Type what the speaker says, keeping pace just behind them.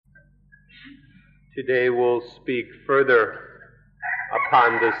Today we'll speak further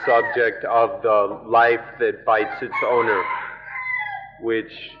upon the subject of the life that bites its owner,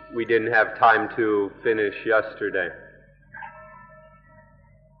 which we didn't have time to finish yesterday.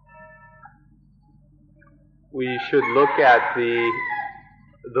 We should look at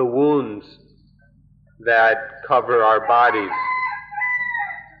the wounds that cover our bodies.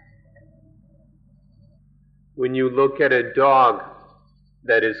 When you look at a dog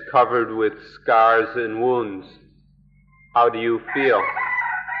that is covered with scars and wounds, how do you feel?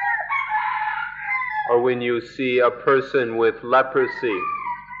 Or when you see a person with leprosy,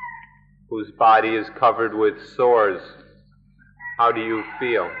 whose body is covered with sores, how do you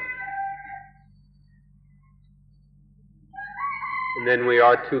feel? And then we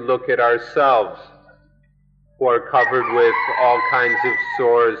ought to look at ourselves, who are covered with all kinds of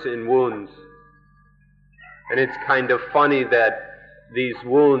sores and wounds. And it's kind of funny that these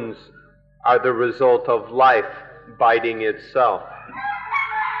wounds are the result of life biting itself.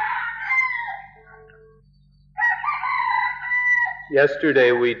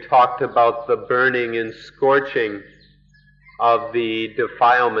 Yesterday we talked about the burning and scorching of the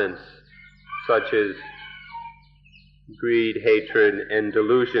defilements, such as greed, hatred, and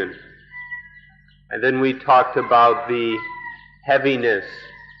delusion. And then we talked about the heaviness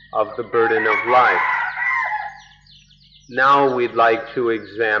of the burden of life. Now we'd like to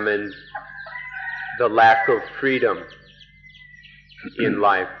examine the lack of freedom in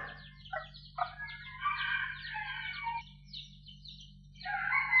life.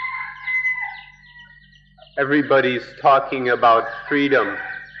 Everybody's talking about freedom,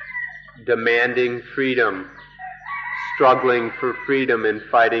 demanding freedom, struggling for freedom and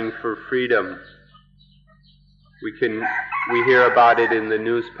fighting for freedom. We hear about it in the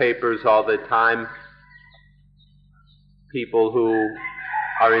newspapers all the time. People who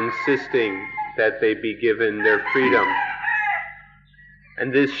are insisting that they be given their freedom.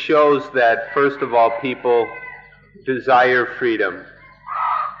 And this shows that, first of all, people desire freedom,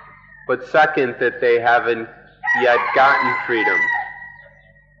 but second, that they haven't yet gotten freedom.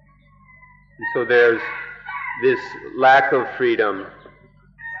 And so there's this lack of freedom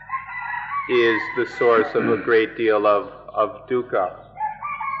is the source of a great deal of dukkha.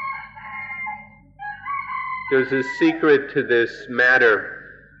 There's a secret to this matter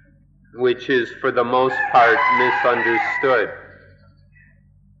which is for the most part misunderstood.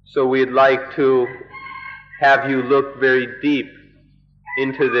 So we'd like to have you look very deep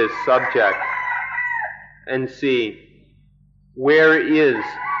into this subject and see, where is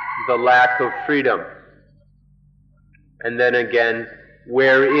the lack of freedom? And then again,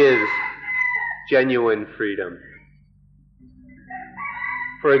 where is genuine freedom?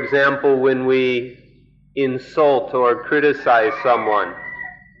 For example, when we insult or criticize someone,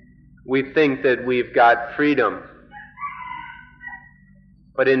 we think that we've got freedom.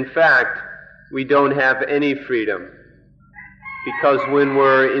 But in fact, we don't have any freedom. Because when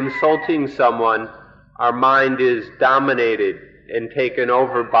we're insulting someone, our mind is dominated and taken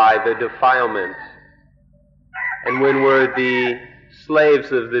over by the defilements. And when we're the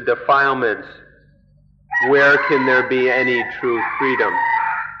slaves of the defilements, where can there be any true freedom?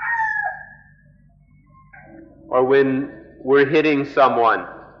 Or when we're hitting someone,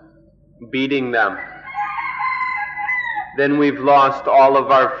 beating them, then we've lost all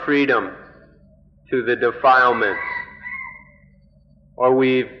of our freedom to the defilements. Or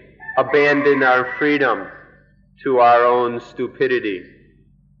we've abandoned our freedom to our own stupidity.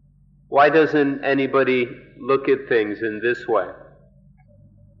 Why doesn't anybody look at things in this way?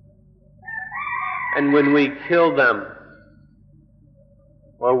 And when we kill them,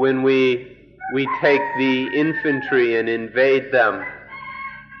 or when we take the infantry and invade them,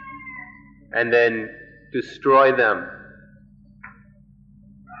 and then destroy them,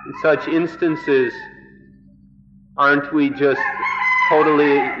 in such instances, aren't we just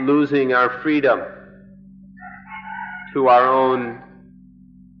totally losing our freedom to our own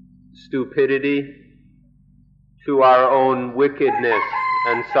stupidity, to our own wickedness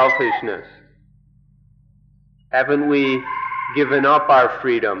and selfishness? Haven't we given up our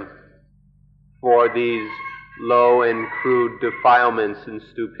freedom for these low and crude defilements and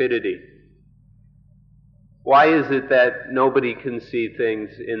stupidity? Why is it that nobody can see things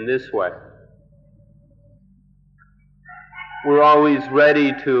in this way? We're always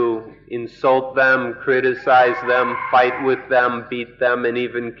ready to insult them, criticize them, fight with them, beat them, and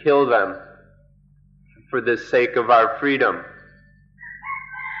even kill them for the sake of our freedom.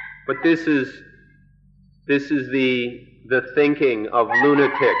 But this is the thinking of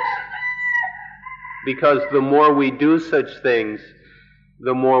lunatics. Because the more we do such things,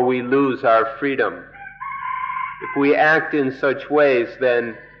 the more we lose our freedom. If we act in such ways,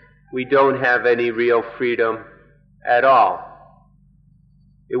 then we don't have any real freedom at all.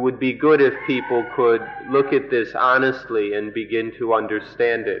 It would be good if people could look at this honestly and begin to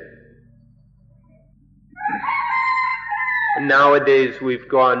understand it. And nowadays we've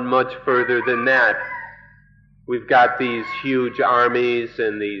gone much further than that. We've got these huge armies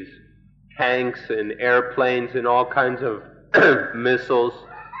and these tanks and airplanes and all kinds of missiles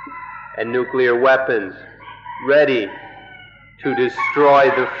and nuclear weapons ready to destroy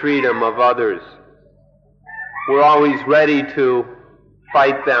the freedom of others. We're always ready to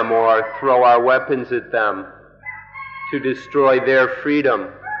fight them or throw our weapons at them to destroy their freedom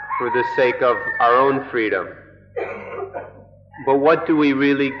for the sake of our own freedom. But what do we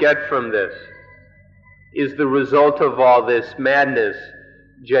really get from this? Is the result of all this madness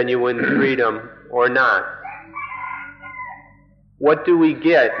genuine freedom or not? What do we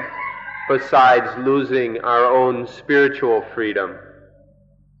get besides losing our own spiritual freedom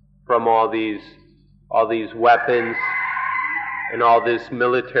from all these weapons and all this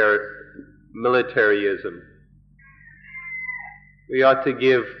militarism? We ought to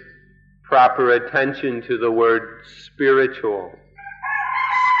give proper attention to the word spiritual,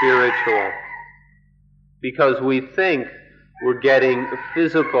 because we think we're getting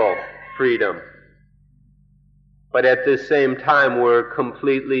physical freedom, but at the same time we're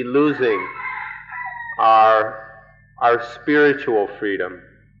completely losing our spiritual freedom.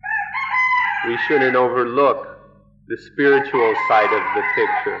 We shouldn't overlook the spiritual side of the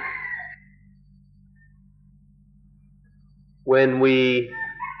picture. When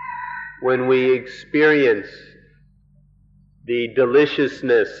we experience the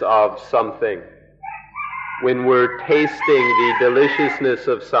deliciousness of something, when we're tasting the deliciousness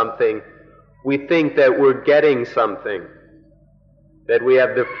of something, we think that we're getting something, that we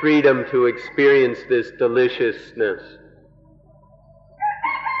have the freedom to experience this deliciousness.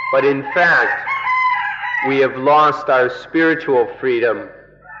 But in fact, we have lost our spiritual freedom.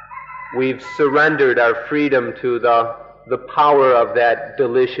 We've surrendered our freedom to the power of that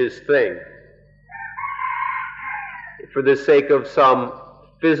delicious thing. For the sake of some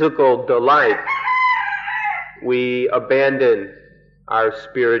physical delight, we abandon our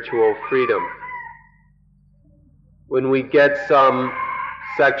spiritual freedom. When we get some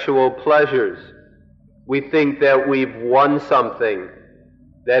sexual pleasures, we think that we've won something,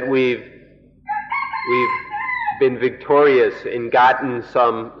 that we've been victorious and gotten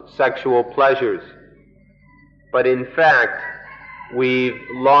some sexual pleasures. But in fact, we've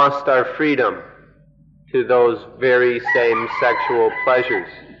lost our freedom to those very same sexual pleasures.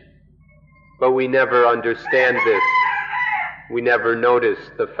 But we never understand this. We never notice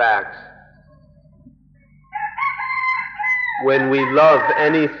the facts. When we love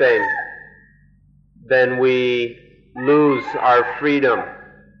anything, then we lose our freedom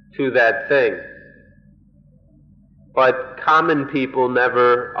to that thing. But common people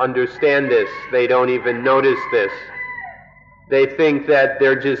never understand this. They don't even notice this. They think that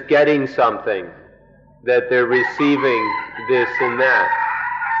they're just getting something, that they're receiving this and that.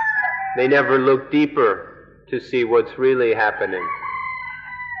 They never look deeper to see what's really happening.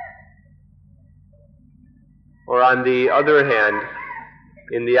 Or on the other hand,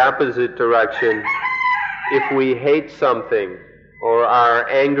 in the opposite direction, if we hate something or are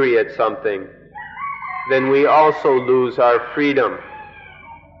angry at something, then we also lose our freedom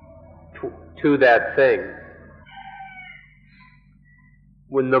to that thing.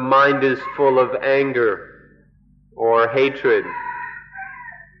 When the mind is full of anger or hatred,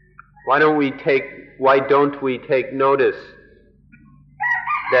 why don't we take notice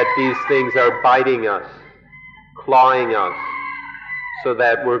that these things are biting us, clawing us, so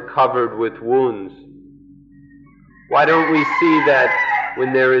that we're covered with wounds? Why don't we see that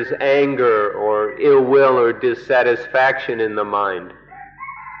when there is anger or ill will or dissatisfaction in the mind,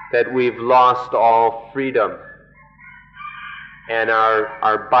 that we've lost all freedom and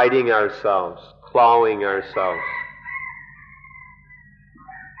are biting ourselves, clawing ourselves?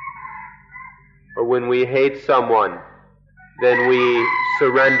 Or when we hate someone, then we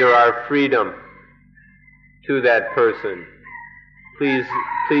surrender our freedom to that person. Please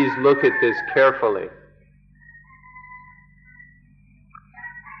look at this carefully.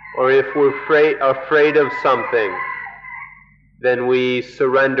 Or if we're afraid of something, then we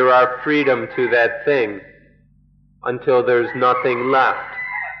surrender our freedom to that thing until there's nothing left.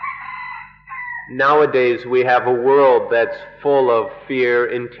 Nowadays we have a world that's full of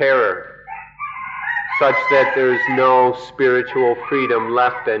fear and terror, such that there's no spiritual freedom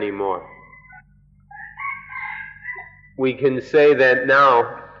left anymore. we can say that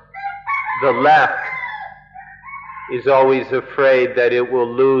now the left is always afraid that it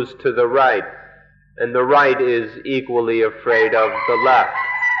will lose to the right, and the right is equally afraid of the left.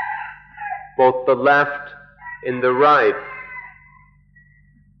 Both the left and the right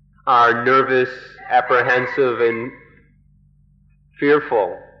are nervous, apprehensive, and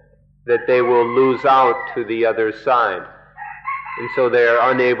fearful that they will lose out to the other side. And so they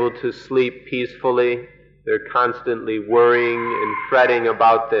are unable to sleep peacefully. They're constantly worrying and fretting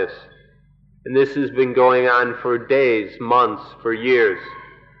about this. And this has been going on for days, months, for years.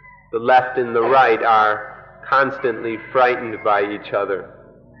 The left and the right are constantly frightened by each other.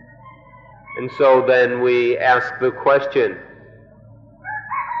 And so then we ask the question,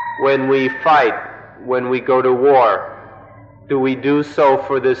 when we fight, when we go to war, do we do so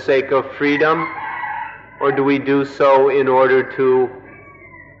for the sake of freedom, or do we do so in order to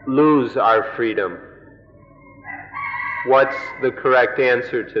lose our freedom? What's the correct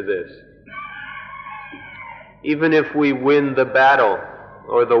answer to this? Even if we win the battle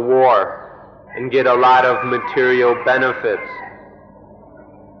or the war and get a lot of material benefits,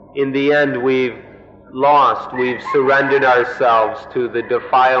 in the end we've lost, we've surrendered ourselves to the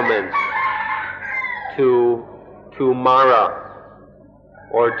defilements, to Mara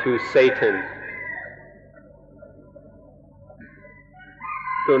or to Satan.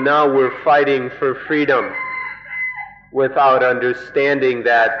 So now we're fighting for freedom without understanding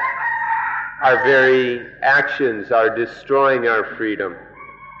that our very actions are destroying our freedom.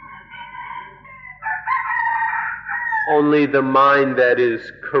 Only the mind that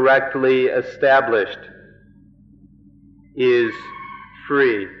is correctly established is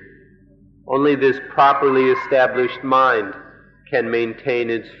free. Only this properly established mind can maintain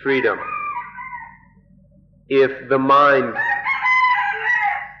its freedom. If the mind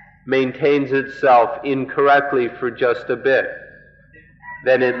maintains itself incorrectly for just a bit,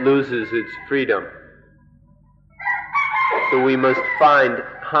 then it loses its freedom. So we must find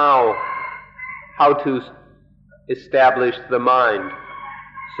how to establish the mind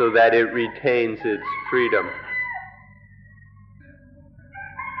so that it retains its freedom.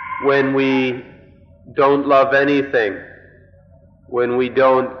 When we don't love anything, when we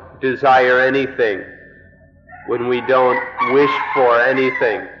don't desire anything, when we don't wish for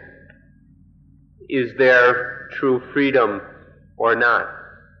anything, is there true freedom or not?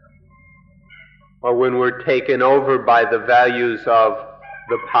 Or when we're taken over by the values of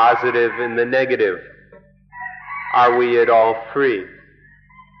the positive and the negative, are we at all free?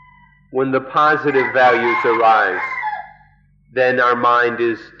 When the positive values arise, then our mind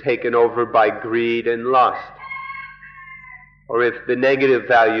is taken over by greed and lust. Or if the negative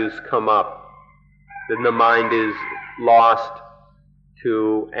values come up, then the mind is lost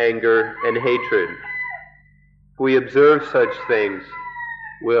to anger and hatred. If we observe such things,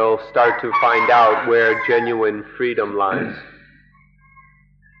 we'll start to find out where genuine freedom lies.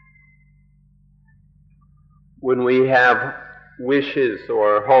 When we have wishes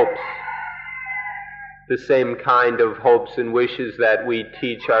or hopes, the same kind of hopes and wishes that we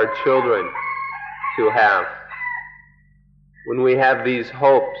teach our children to have, when we have these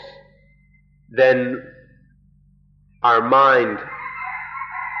hopes, then our mind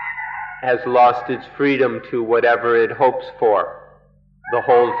has lost its freedom to whatever it hopes for the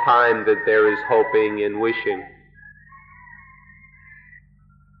whole time that there is hoping and wishing.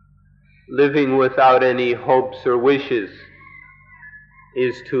 Living without any hopes or wishes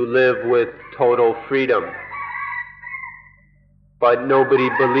is to live with total freedom. But nobody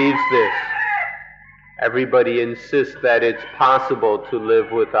believes this. Everybody insists that it's possible to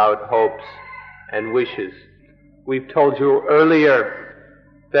live without hopes and wishes. We've told you earlier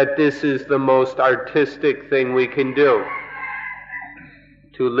that this is the most artistic thing we can do,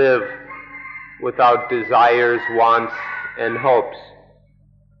 to live without desires, wants, and hopes.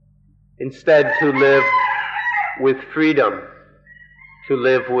 Instead, to live with freedom, to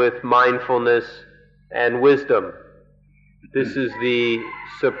live with mindfulness and wisdom. This is the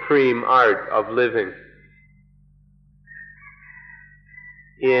supreme art of living.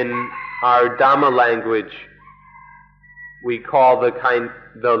 In our Dhamma language, we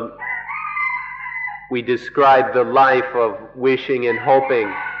describe the life of wishing and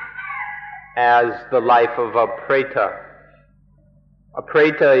hoping as the life of a preta. A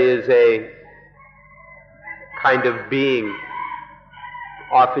preta is a kind of being,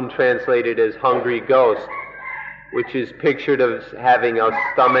 often translated as hungry ghost, which is pictured as having a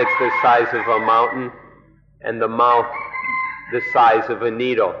stomach the size of a mountain and the mouth the size of a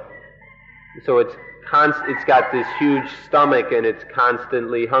needle. So it's got this huge stomach and it's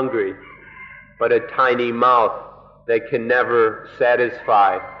constantly hungry, but a tiny mouth that can never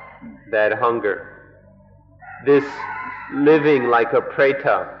satisfy that hunger. This living like a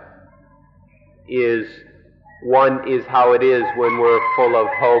preta is how it is when we're full of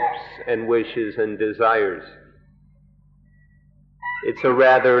hopes and wishes and desires. It's a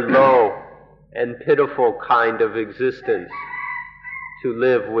rather low and pitiful kind of existence to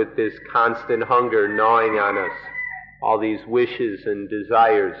live with this constant hunger gnawing on us, all these wishes and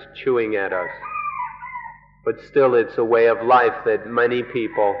desires chewing at us. But still it's a way of life that many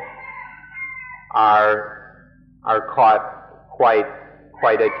people are caught quite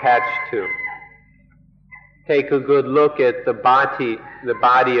attached to. Take a good look at the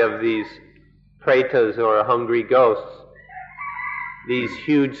body of these pretas or hungry ghosts. These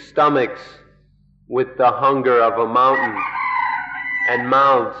huge stomachs with the hunger of a mountain, and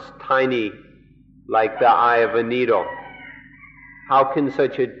mouths tiny like the eye of a needle. How can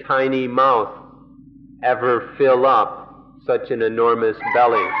such a tiny mouth ever fill up such an enormous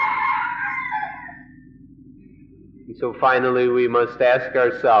belly? And so finally we must ask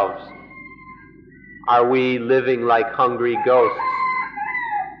ourselves, are we living like hungry ghosts?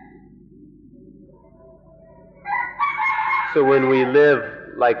 So when we live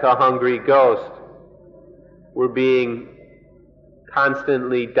like a hungry ghost, we're being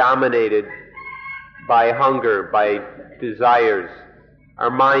constantly dominated by hunger, by desires. Our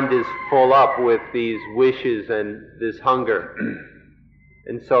mind is full up with these wishes and this hunger.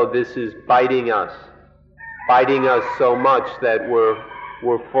 And so this is biting us so much that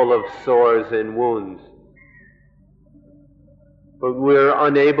we're full of sores and wounds. But we're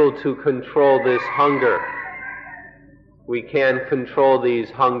unable to control this hunger. We can't control these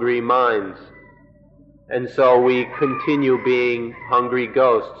hungry minds. And so we continue being hungry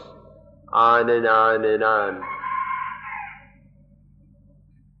ghosts, on and on and on.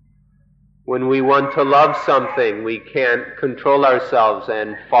 When we want to love something, we can't control ourselves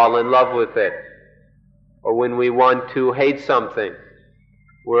and fall in love with it. Or when we want to hate something,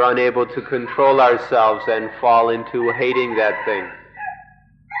 we're unable to control ourselves and fall into hating that thing.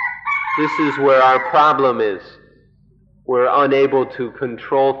 This is where our problem is. We're unable to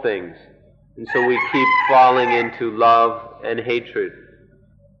control things. And so we keep falling into love and hatred.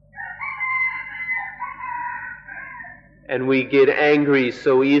 And we get angry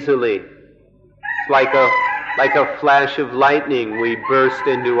so easily. It's like a flash of lightning. We burst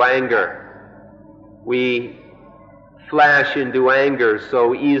into anger. We flash into anger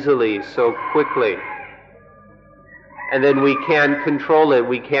so easily, so quickly. And then we can't control it.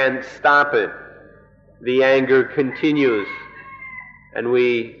 We can't stop it. The anger continues. And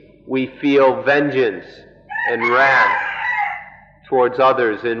we feel vengeance and wrath towards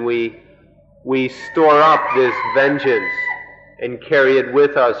others, and we store up this vengeance and carry it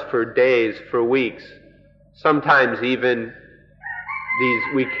with us for days, for weeks. Sometimes even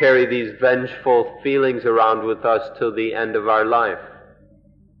we carry these vengeful feelings around with us till the end of our life.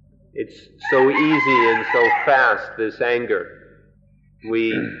 It's so easy and so fast, this anger.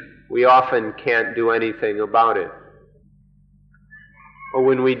 We often can't do anything about it. Or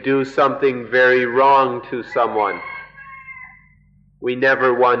when we do something very wrong to someone, we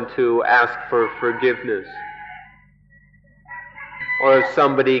never want to ask for forgiveness. Or if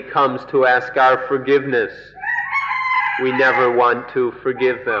somebody comes to ask our forgiveness, we never want to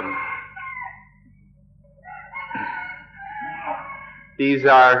forgive them. These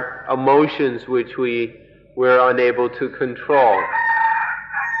are emotions which we're unable to control.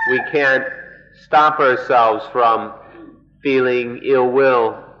 We can't stop ourselves from feeling ill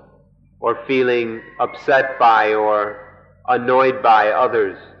will or feeling upset by or annoyed by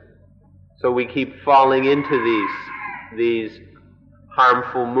others. So we keep falling into these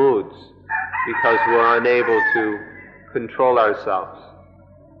harmful moods because we're unable to control ourselves.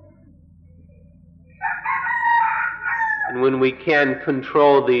 And when we can't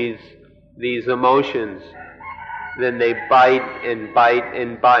control these emotions, then they bite and bite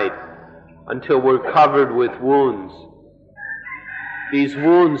and bite until we're covered with wounds. These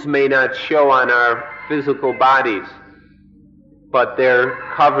wounds may not show on our physical bodies, but they're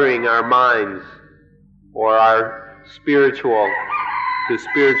covering our minds or the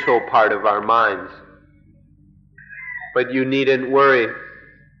spiritual part of our minds. But you needn't worry.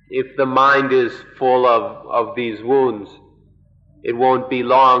 If the mind is full of these wounds, it won't be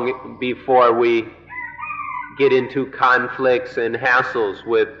long before we get into conflicts and hassles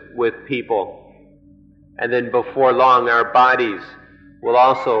with people. And then before long, our bodies will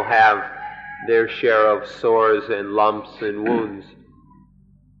also have their share of sores and lumps and wounds.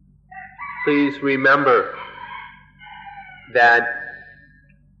 Please remember that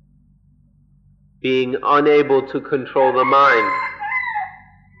being unable to control the mind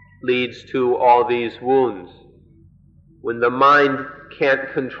leads to all these wounds. When the mind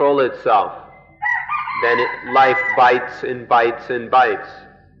can't control itself, then life bites and bites and bites.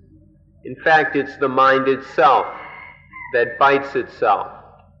 In fact, it's the mind itself that bites itself.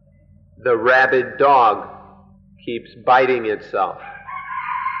 The rabid dog keeps biting itself.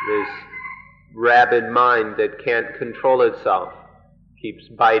 This rabid mind that can't control itself keeps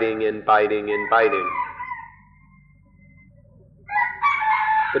biting and biting and biting.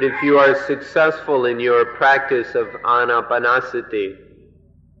 But if you are successful in your practice of anapanasati,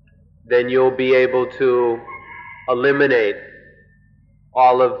 then you'll be able to eliminate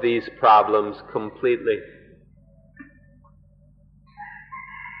all of these problems completely.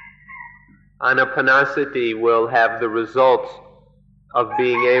 Anapanasati will have the results of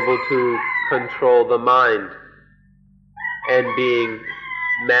being able to control the mind and being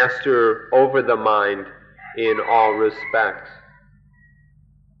master over the mind in all respects.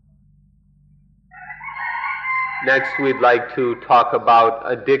 Next, we'd like to talk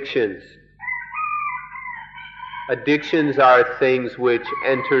about addictions. Addictions are things which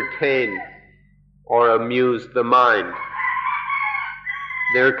entertain or amuse the mind.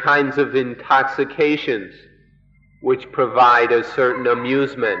 They're kinds of intoxications which provide a certain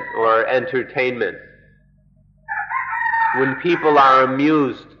amusement or entertainment. When people are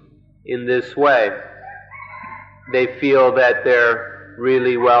amused in this way, they feel that they're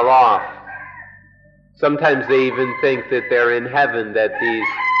really well off. Sometimes they even think that they're in heaven, that these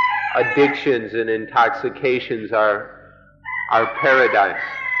addictions and intoxications are paradise.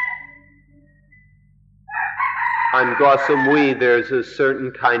 On Gausamui, there's a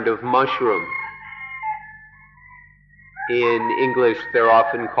certain kind of mushroom. In English, they're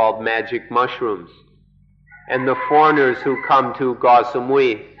often called magic mushrooms. And the foreigners who come to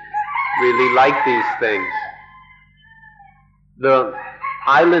Gausamui really like these things. The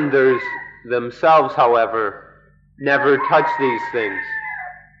islanders themselves, however, never touch these things.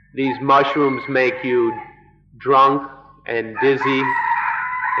 These mushrooms make you drunk and dizzy,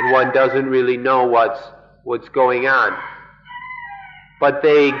 and one doesn't really know what's going on. But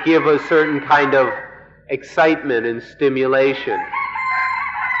they give a certain kind of excitement and stimulation.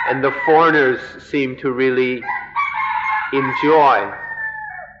 And the foreigners seem to really enjoy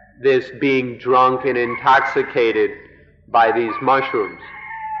this being drunk and intoxicated by these mushrooms.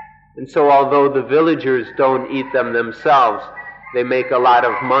 And so although the villagers don't eat them themselves, they make a lot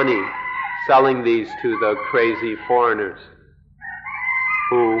of money selling these to the crazy foreigners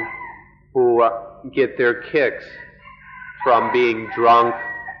who get their kicks from being drunk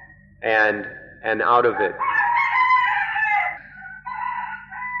and out of it.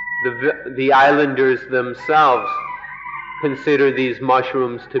 The islanders themselves consider these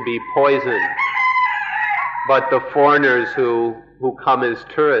mushrooms to be poison, but the foreigners who come as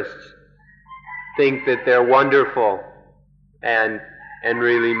tourists think that they're wonderful and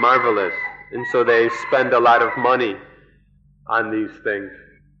really marvelous, and so they spend a lot of money on these things.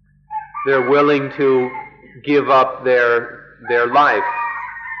 They're willing to give up their life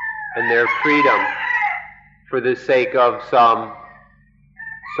and their freedom for the sake of some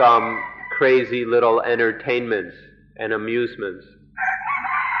crazy little entertainments and amusements.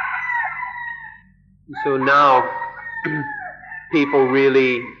 So now people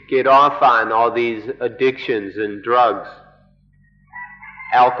really get off on all these addictions and drugs.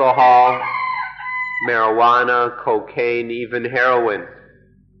 Alcohol, marijuana, cocaine, even heroin.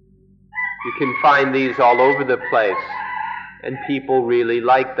 You can find these all over the place, and people really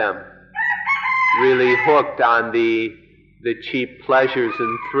like them. Really hooked on the cheap pleasures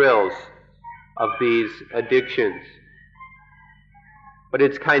and thrills of these addictions. But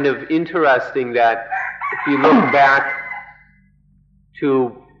it's kind of interesting that if you look back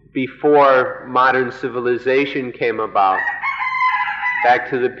to before modern civilization came about, back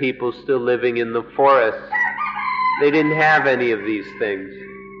to the people still living in the forests, they didn't have any of these things.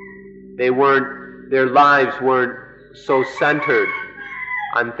 Their lives weren't so centered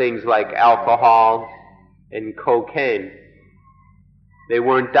on things like alcohol and cocaine. They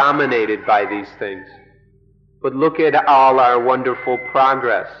weren't dominated by these things. But look at all our wonderful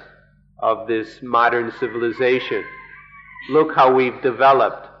progress of this modern civilization. Look how we've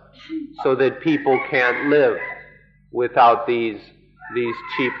developed so that people can't live without these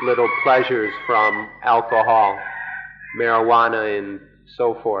cheap little pleasures from alcohol, marijuana, and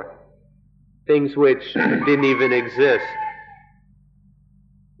so forth. Things which didn't even exist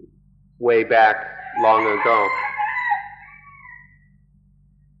way back long ago.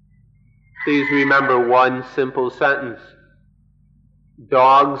 Please remember one simple sentence.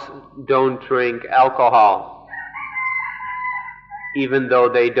 Dogs don't drink alcohol, even though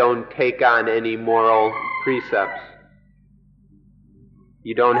they don't take on any moral precepts.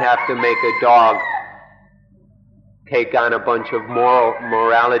 You don't have to make a dog take on a bunch of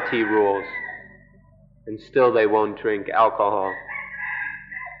morality rules, and still they won't drink alcohol.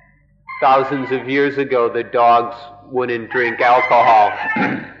 Thousands of years ago, the dogs wouldn't drink alcohol,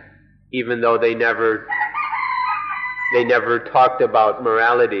 even though they never talked about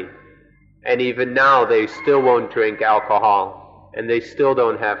morality. And even now, they still won't drink alcohol, and they still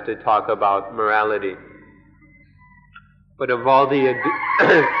don't have to talk about morality. But of all the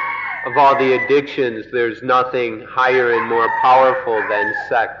addictions, there's nothing higher and more powerful than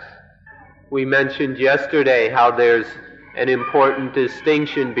sex. We mentioned yesterday how there's an important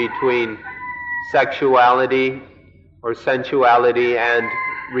distinction between sexuality or sensuality and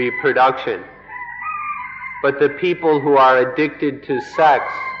reproduction. But the people who are addicted to sex,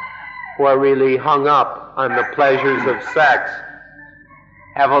 who are really hung up on the pleasures of sex,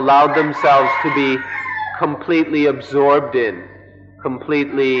 have allowed themselves to be completely absorbed in,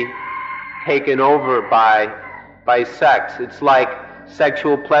 completely taken over by sex. It's like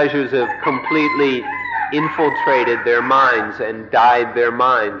sexual pleasures have completely infiltrated their minds and dyed their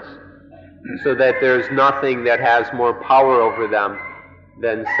minds, so that there's nothing that has more power over them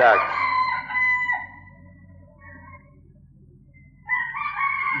than sex.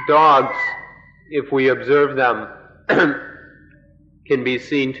 Dogs, if we observe them, can be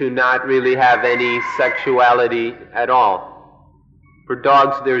seen to not really have any sexuality at all. For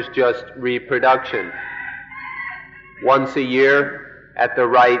dogs, there's just reproduction. Once a year, at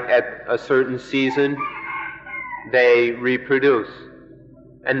a certain season, they reproduce.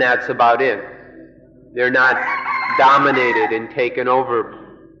 And that's about it. They're not dominated and taken over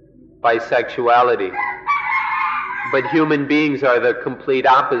by sexuality. But human beings are the complete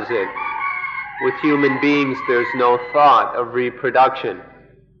opposite. With human beings, there's no thought of reproduction.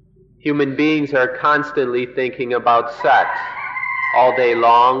 Human beings are constantly thinking about sex, all day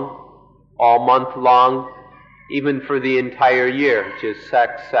long, all month long, even for the entire year, just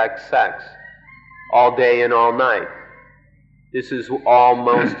sex, sex, sex, all day and all night. This is all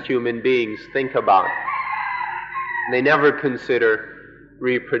most human beings think about. They never consider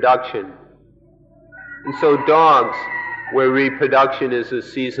reproduction. And so dogs, where reproduction is a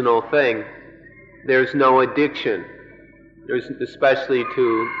seasonal thing, there's no addiction, especially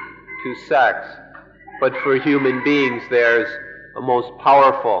to sex. But for human beings, there's a most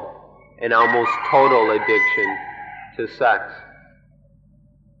powerful and almost total addiction to sex.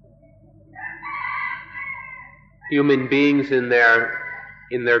 Human beings in their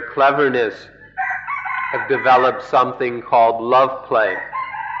cleverness have developed something called love play.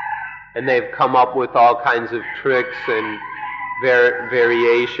 And they've come up with all kinds of tricks and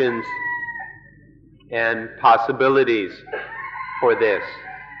variations and possibilities for this.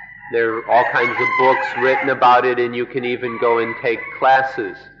 There are all kinds of books written about it, and you can even go and take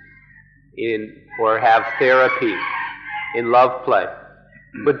classes or have therapy in love play.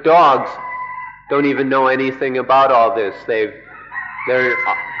 But dogs don't even know anything about all this. They're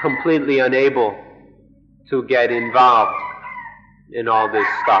completely unable to get involved in all this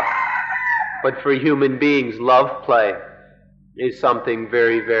stuff. But for human beings, love play is something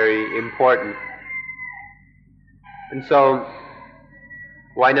very, very important. And so,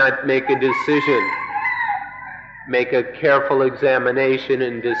 why not make a decision, make a careful examination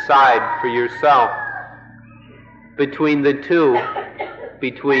and decide for yourself between the two,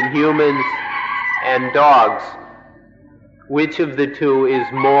 between humans and dogs, which of the two is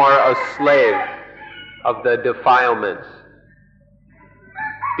more a slave of the defilements?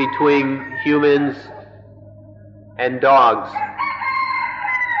 Between humans and dogs,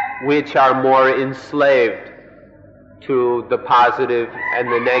 which are more enslaved to the positive and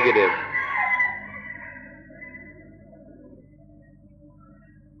the negative?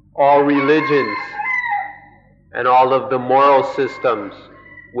 All religions and all of the moral systems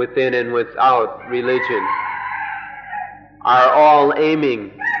within and without religion are all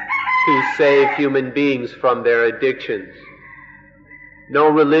aiming to save human beings from their addictions. No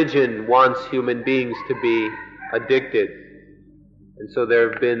religion wants human beings to be addicted. And so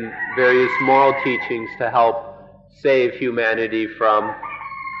there have been various moral teachings to help save humanity from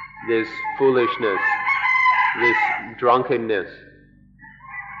this foolishness, this drunkenness.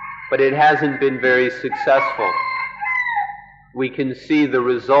 But it hasn't been very successful. We can see the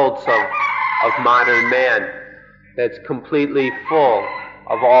results of modern man that's completely full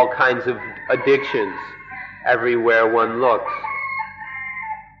of all kinds of addictions everywhere one looks.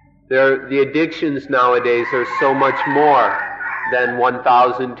 The addictions nowadays are so much more than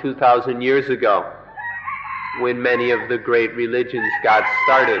 1,000, 2,000 years ago, when many of the great religions got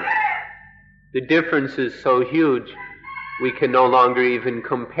started. The difference is so huge, we can no longer even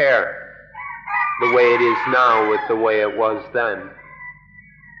compare the way it is now with the way it was then.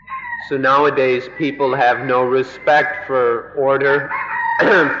 So nowadays, people have no respect for order,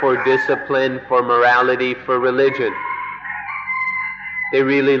 for discipline, for morality, for religion. They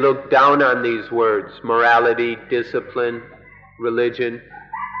really look down on these words, morality, discipline, religion.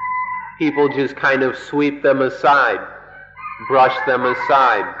 People just kind of sweep them aside, brush them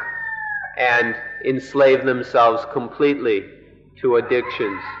aside, and enslave themselves completely to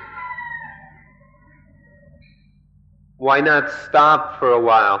addictions. Why not stop for a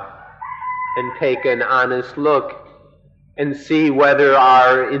while and take an honest look and see whether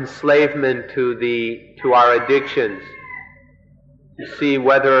our enslavement to our addictions, to see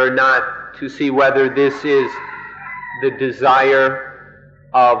whether this is the desire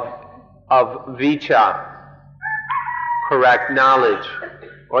of vicca, correct knowledge,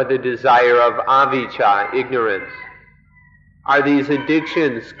 or the desire of avicca, ignorance. Are these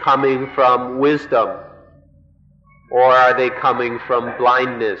addictions coming from wisdom, or are they coming from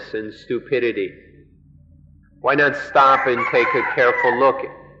blindness and stupidity? Why not stop and take a careful look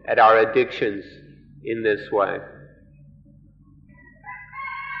at our addictions in this way?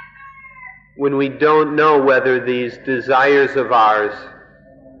 When we don't know whether these desires of ours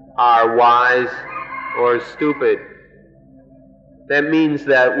are wise or stupid, that means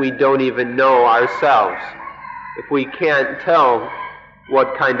that we don't even know ourselves. If we can't tell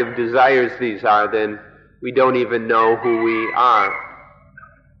what kind of desires these are, then we don't even know who we are.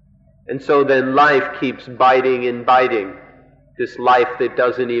 And so then life keeps biting and biting. This life that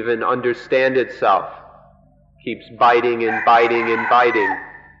doesn't even understand itself keeps biting and biting and biting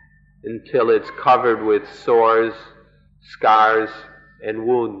until it's covered with sores, scars, and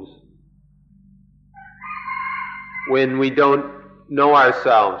wounds. When we don't know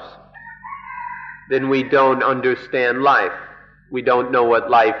ourselves, then we don't understand life. We don't know what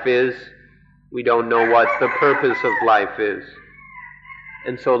life is. We don't know what the purpose of life is.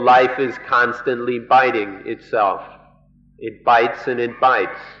 And so life is constantly biting itself. It bites and it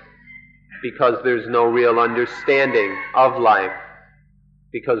bites because there's no real understanding of life,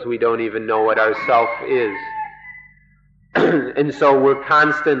 because we don't even know what our self is. And so we're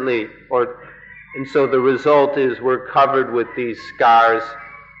constantly, and so the result is we're covered with these scars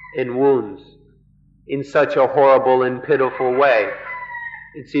and wounds in such a horrible and pitiful way.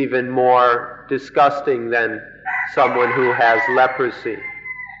 It's even more disgusting than someone who has leprosy.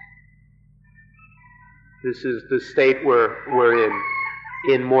 This is the state we're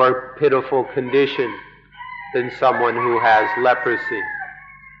in more pitiful condition than someone who has leprosy.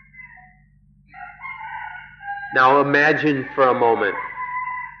 Now imagine for a moment,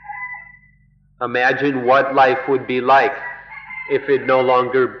 imagine what life would be like if it no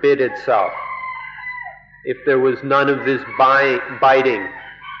longer bit itself, if there was none of this biting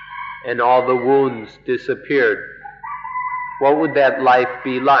and all the wounds disappeared. What would that life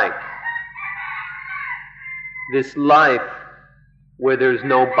be like? This life where there's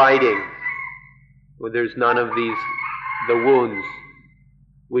no biting, where there's none of the wounds,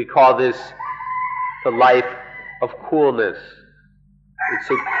 we call this the life of coolness. It's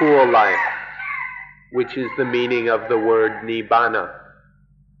a cool life, which is the meaning of the word nibbana.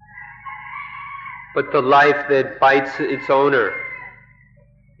 But the life that bites its owner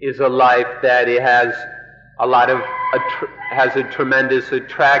is a life that it has has a tremendous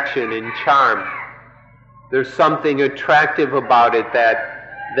attraction and charm. There's something attractive about it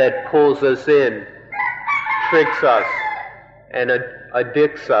that pulls us in, tricks us, and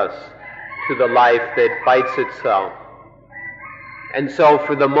addicts us to the life that bites itself. And so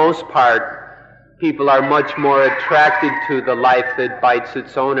for the most part, people are much more attracted to the life that bites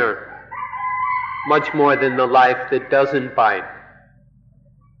its owner, much more than the life that doesn't bite.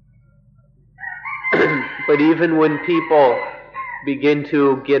 But even when people begin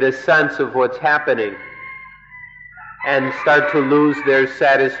to get a sense of what's happening and start to lose their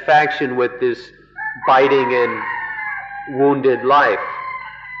satisfaction with this biting and wounded life,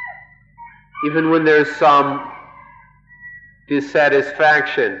 even when there's some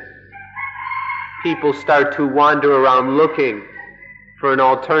dissatisfaction, people start to wander around looking for an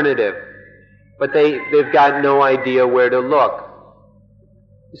alternative, but they've got no idea where to look.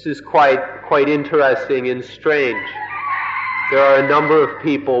 This is quite interesting and strange. There are a number of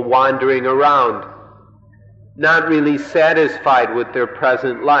people wandering around, not really satisfied with their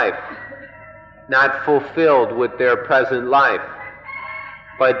present life, not fulfilled with their present life,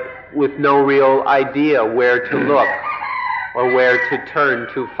 but with no real idea where to look, or where to turn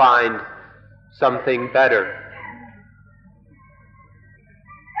to find something better.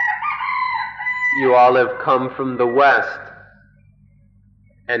 You all have come from the West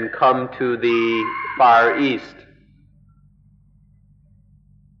and come to the Far East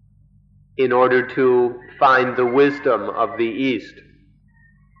in order to find the wisdom of the East.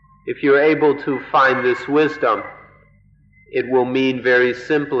 If you're able to find this wisdom, it will mean very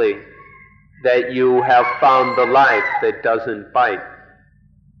simply that you have found the life that doesn't bite.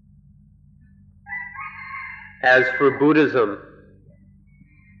 As for Buddhism,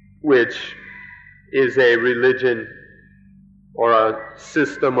 which is a religion or a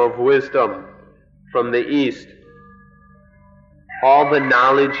system of wisdom from the East, all the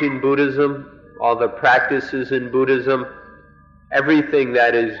knowledge in Buddhism, all the practices in Buddhism, everything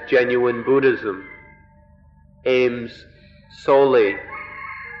that is genuine Buddhism aims solely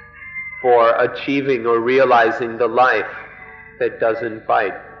for achieving or realizing the life that doesn't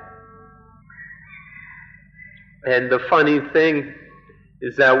bite. And the funny thing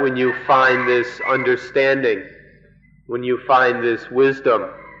is that when you find this understanding, when you find this wisdom,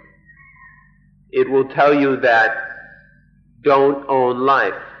 it will tell you that don't own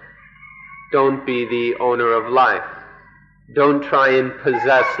life. Don't be the owner of life. Don't try and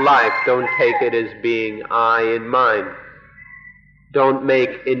possess life. Don't take it as being I and mine. Don't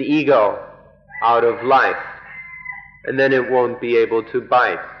make an ego out of life, and then it won't be able to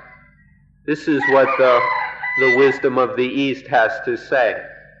bite. This is what the wisdom of the East has to say.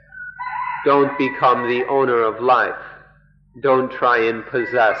 Don't become the owner of life. Don't try and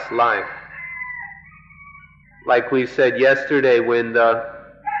possess life. Like we said yesterday, when the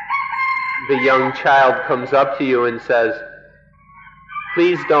young child comes up to you and says,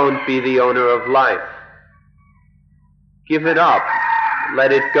 "Please don't be the owner of life. Give it up.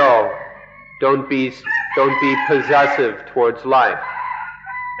 Let it go. Don't be possessive towards life,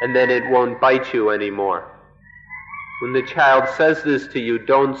 and then it won't bite you anymore." When the child says this to you,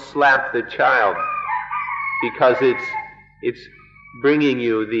 don't slap the child, because it's bringing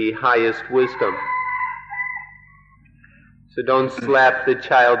you the highest wisdom. So don't slap the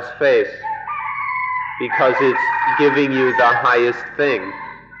child's face, because it's giving you the highest thing,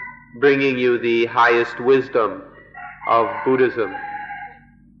 bringing you the highest wisdom of Buddhism.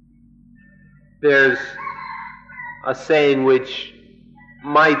 There's a saying which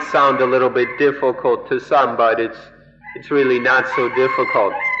might sound a little bit difficult to some, but it's really not so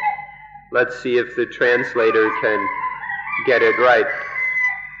difficult. Let's see if the translator can get it right.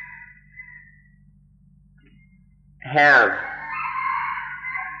 Have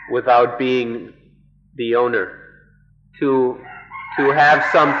without being the owner. To have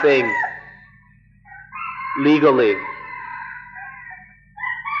something legally,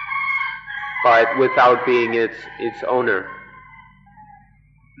 but without being its owner.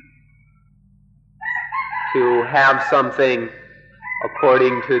 To have something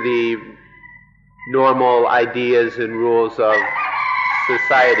according to the normal ideas and rules of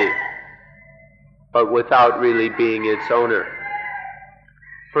society, but without really being its owner.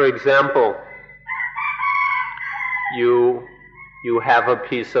 For example, you have a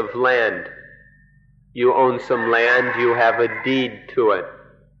piece of land. You own some land, you have a deed to it.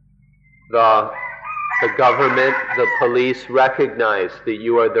 The government, the police recognize that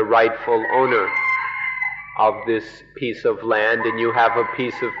you are the rightful owner of this piece of land, and you have a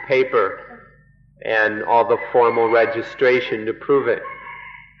piece of paper and all the formal registration to prove it.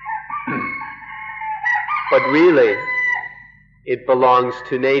 But really, it belongs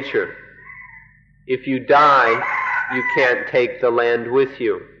to nature. If you die, you can't take the land with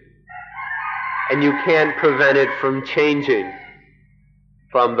you. And you can't prevent it from changing,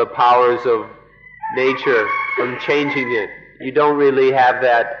 from the powers of nature, from changing it. You don't really have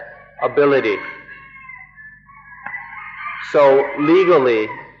that ability. So legally,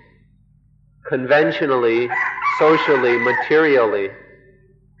 conventionally, socially, materially,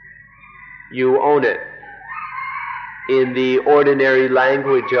 you own it. In the ordinary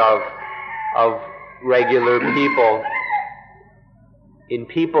language of regular people, in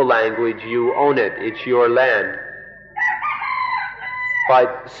people language, you own it. It's your land.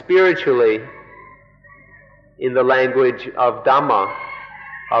 But spiritually, in the language of Dhamma,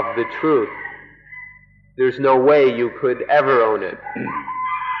 of the truth, there's no way you could ever own it.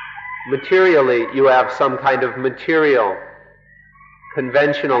 Materially, you have some kind of material,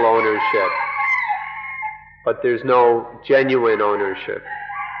 conventional ownership, but there's no genuine ownership,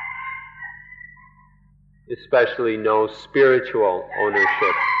 especially no spiritual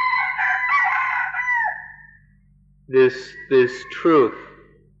ownership. This truth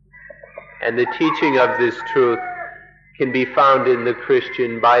and the teaching of this truth can be found in the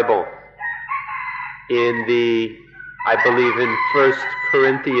Christian Bible, in I believe in 1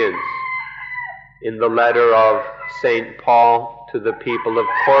 Corinthians, in the letter of St. Paul to the people of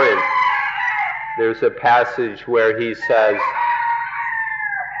Corinth. There's a passage where he says,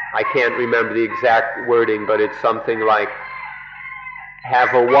 I can't remember the exact wording, but it's something like,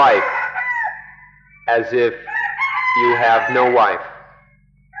 have a wife as if you have no wife.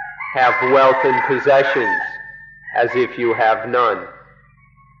 Have wealth and possessions as if you have none.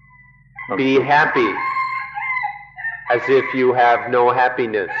 Be happy as if you have no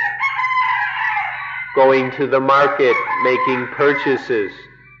happiness. Going to the market, making purchases.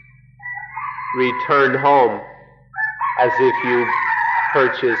 Return home as if you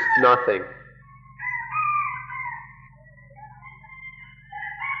purchased nothing.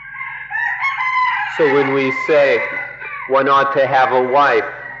 So when we say one ought to have a wife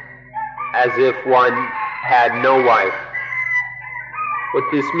as if one had no wife, what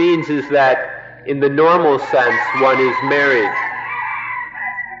this means is that in the normal sense one is married.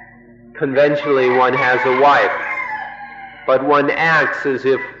 Conventionally one has a wife, but one acts as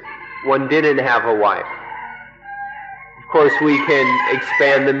if one didn't have a wife. Of course, we can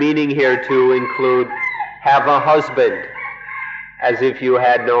expand the meaning here to include have a husband as if you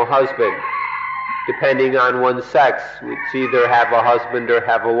had no husband. Depending on one's sex, it's either have a husband or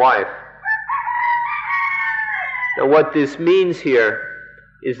have a wife. Now what this means here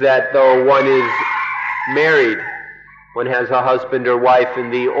is that though one is married, one has a husband or wife in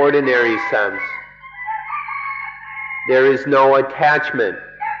the ordinary sense, there is no attachment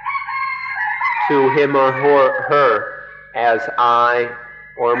to him or her as I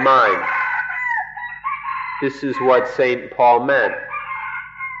or mine. This is what St. Paul meant.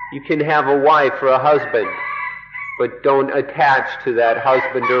 You can have a wife or a husband, but don't attach to that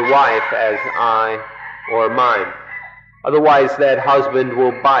husband or wife as I or mine. Otherwise that husband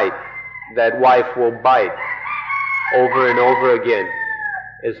will bite, that wife will bite over and over again,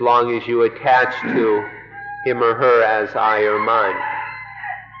 as long as you attach to him or her as I or mine.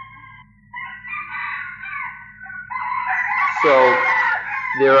 So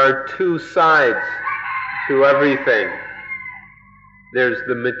there are two sides to everything. There's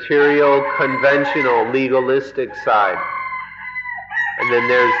the material, conventional, legalistic side, and then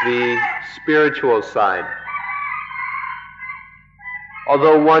there's the spiritual side.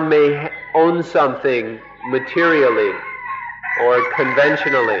 Although one may own something materially or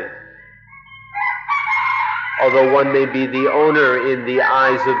conventionally, although one may be the owner in the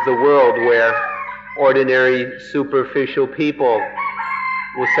eyes of the world, where ordinary superficial people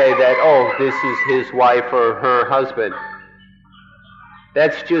will say that, oh, this is his wife or her husband.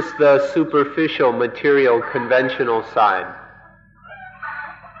 That's just the superficial, material, conventional side.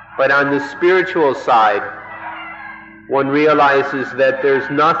 But on the spiritual side, one realizes that there's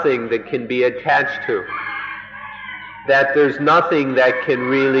nothing that can be attached to, that there's nothing that can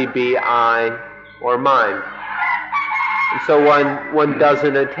really be I or mine. And so one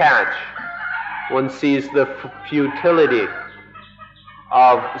doesn't attach. One sees the futility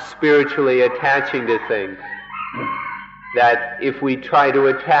of spiritually attaching to things. That if we try to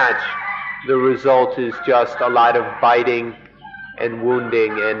attach, the result is just a lot of biting and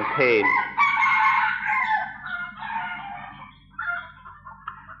wounding and pain.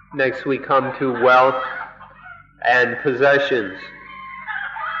 Next we come to wealth and possessions.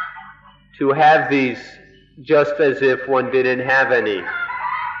 To have these just as if one didn't have any.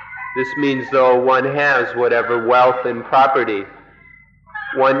 This means though one has whatever wealth and property,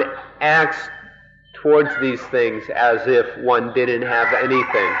 one acts towards these things as if one didn't have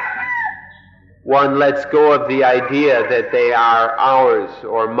anything. One lets go of the idea that they are ours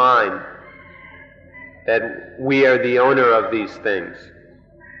or mine, that we are the owner of these things.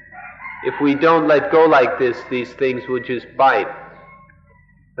 If we don't let go like this, these things will just bite.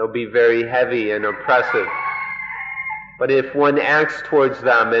 They'll be very heavy and oppressive. But if one acts towards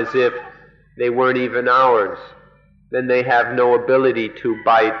them as if they weren't even ours, then they have no ability to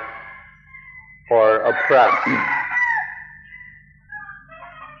bite or oppress.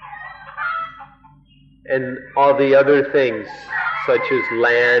 And all the other things, such as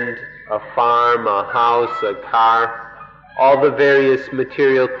land, a farm, a house, a car, all the various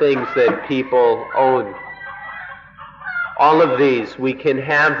material things that people own, all of these, we can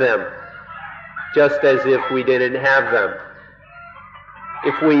have them just as if we didn't have them.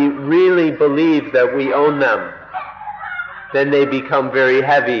 If we really believe that we own them, then they become very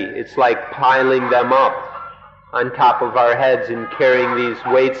heavy. It's like piling them up on top of our heads and carrying these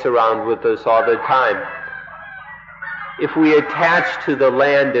weights around with us all the time. If we attach to the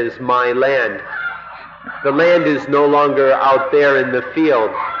land as my land, The land is no longer out there in the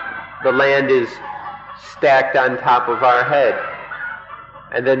field. The land is stacked on top of our head.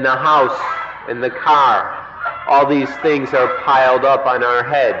 And then the house and the car, all these things are piled up on our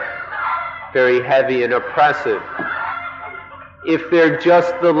head, very heavy and oppressive. If they're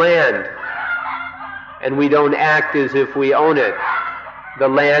just the land, and we don't act as if we own it, the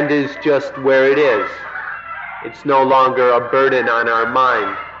land is just where it is. It's no longer a burden on our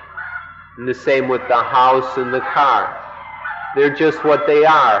mind. And the same with the house and the car. They're just what they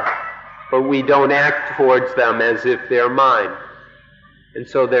are, but we don't act towards them as if they're mine. And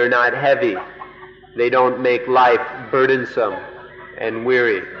so they're not heavy. They don't make life burdensome and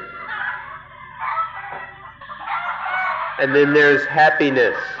weary. And then there's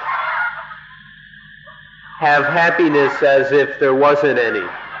happiness. Have happiness as if there wasn't any,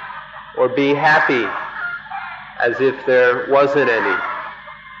 or be happy as if there wasn't any.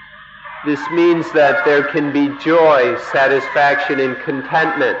 This means that there can be joy, satisfaction, and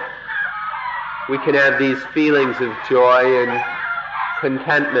contentment. We can have these feelings of joy and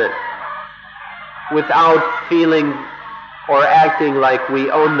contentment without feeling or acting like we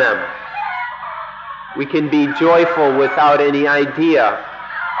own them. We can be joyful without any idea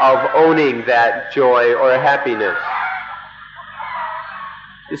of owning that joy or happiness.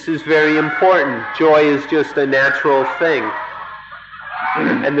 This is very important. Joy is just a natural thing,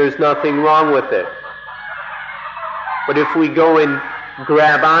 and there's nothing wrong with it. But if we go and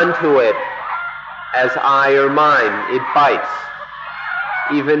grab onto it as I or mine, it bites.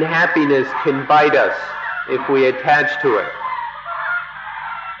 Even happiness can bite us if we attach to it.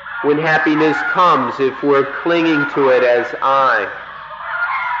 When happiness comes, if we're clinging to it as I,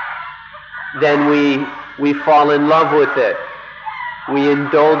 then we fall in love with it. We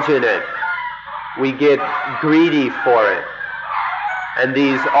indulge in it. We get greedy for it. And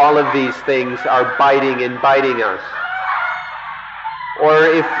all of these things are biting and biting us. Or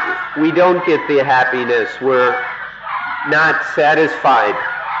if we don't get the happiness, we're not satisfied,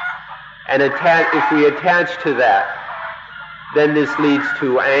 and if we attach to that, then this leads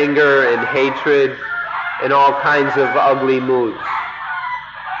to anger and hatred and all kinds of ugly moods.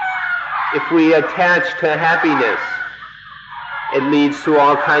 If we attach to happiness, it leads to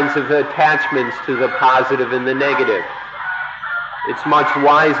all kinds of attachments to the positive and the negative. It's much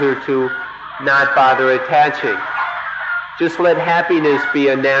wiser to not bother attaching. Just let happiness be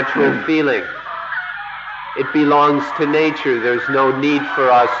a natural feeling. It belongs to nature. There's no need for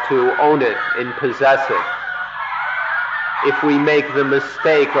us to own it and possess it. If we make the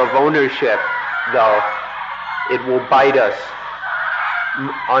mistake of ownership, though, it will bite us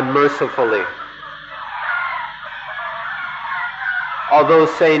unmercifully. Although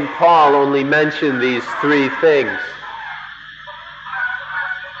St. Paul only mentioned these three things,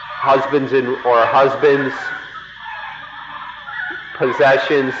 husbands,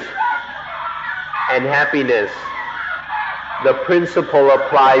 possessions, and happiness, the principle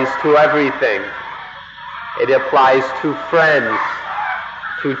applies to everything. It applies to friends,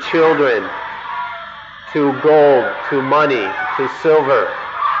 to children, to gold, to money, to silver,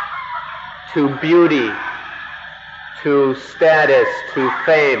 to beauty, to status, to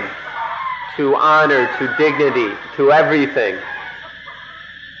fame, to honor, to dignity, to everything.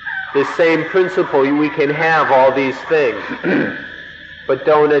 The same principle, we can have all these things, but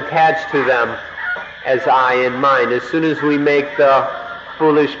don't attach to them as I and mine. As soon as we make the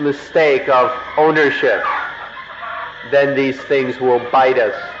foolish mistake of ownership, then these things will bite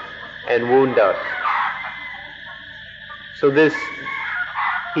us and wound us. So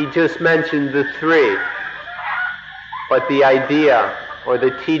he just mentioned the three, but the idea or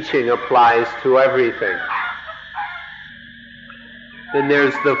the teaching applies to everything. Then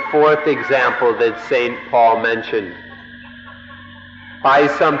there's the fourth example that St. Paul mentioned. Buy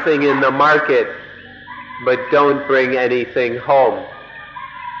something in the market, but don't bring anything home.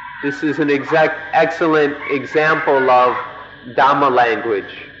 This is an excellent example of Dhamma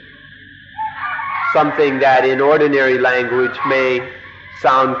language. Something that in ordinary language may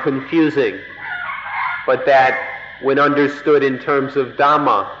sound confusing, but that when understood in terms of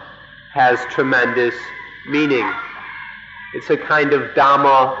Dhamma has tremendous meaning. It's a kind of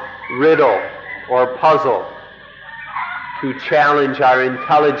Dhamma riddle or puzzle to challenge our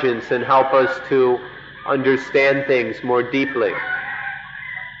intelligence and help us to understand things more deeply.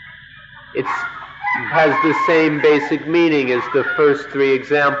 It has the same basic meaning as the first three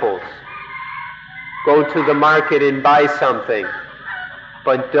examples. Go to the market and buy something,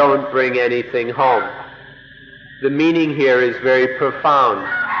 but don't bring anything home. The meaning here is very profound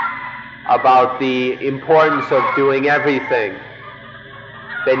about the importance of doing everything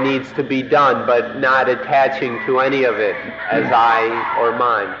that needs to be done, but not attaching to any of it as I or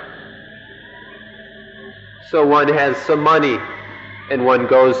mine. So one has some money, and one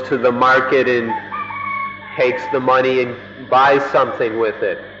goes to the market and takes the money and buys something with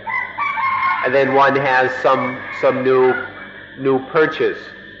it. And then one has some new purchase.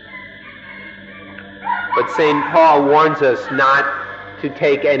 But St. Paul warns us not to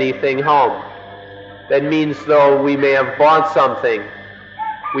take anything home. That means though we may have bought something,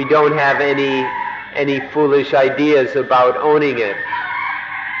 we don't have any foolish ideas about owning it,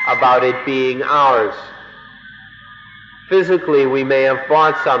 about it being ours. Physically we may have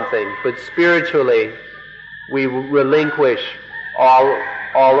bought something, but spiritually we relinquish all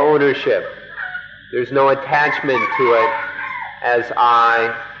ownership. There's no attachment to it as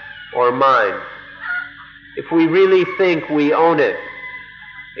I or mine. If we really think we own it,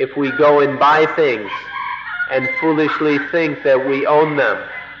 if we go and buy things and foolishly think that we own them,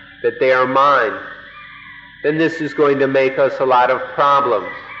 that they are mine, then this is going to make us a lot of problems,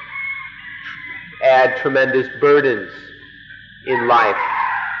 add tremendous burdens in life,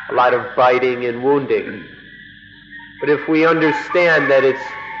 a lot of biting and wounding. But if we understand that it's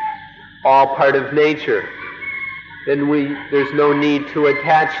all part of nature, then there's no need to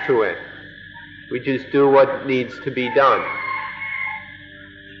attach to it. We just do what needs to be done.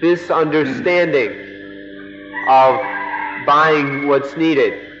 This understanding of buying what's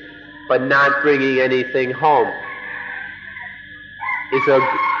needed but not bringing anything home is an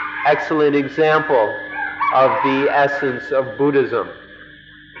excellent example of the essence of Buddhism.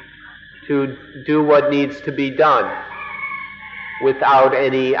 To do what needs to be done without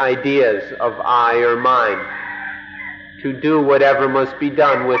any ideas of I or mine. To do whatever must be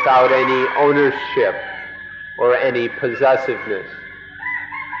done without any ownership or any possessiveness.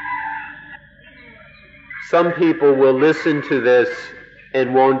 Some people will listen to this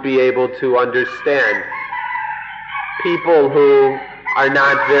and won't be able to understand. People who are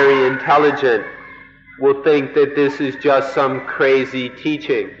not very intelligent will think that this is just some crazy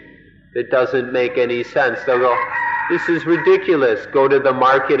teaching that doesn't make any sense. They'll go, this is ridiculous. Go to the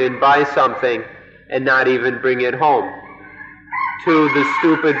market and buy something and not even bring it home. To the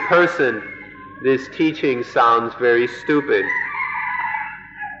stupid person, this teaching sounds very stupid.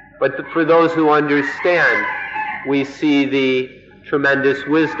 But for those who understand, we see the tremendous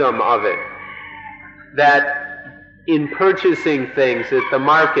wisdom of it. That in purchasing things at the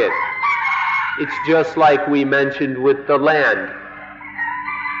market, it's just like we mentioned with the land.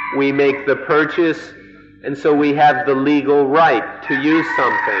 We make the purchase, and so we have the legal right to use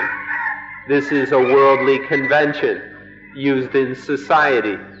something. This is a worldly convention used in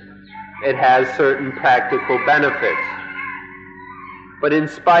society. It has certain practical benefits. But in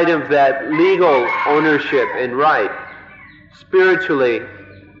spite of that legal ownership and right, spiritually,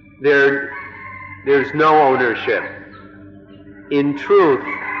 there's no ownership. In truth,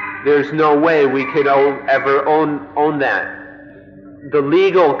 there's no way we could ever own that. The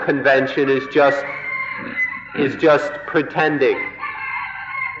legal convention is just pretending.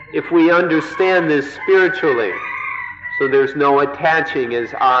 If we understand this spiritually, so there's no attaching as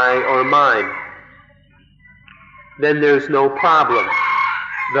I or mine, then there's no problem.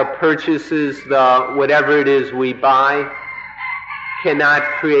 The purchases, the whatever it is we buy, cannot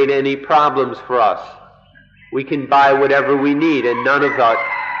create any problems for us. We can buy whatever we need, and none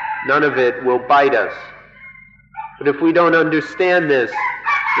of it will bite us. But if we don't understand this,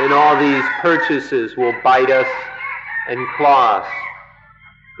 then all these purchases will bite us and claw us.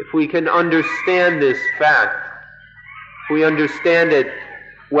 If we can understand this fact, if we understand it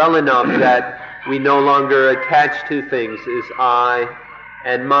well enough that we no longer attach to things as I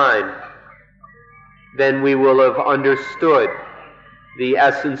and mine, then we will have understood the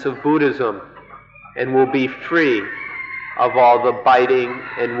essence of Buddhism and will be free of all the biting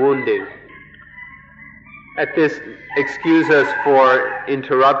and wounding. At this, excuse us for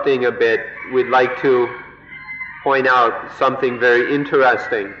interrupting a bit, we'd like to point out something very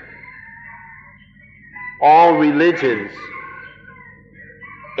interesting. All religions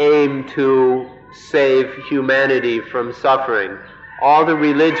aim to save humanity from suffering. All the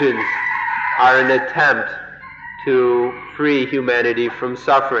religions are an attempt to free humanity from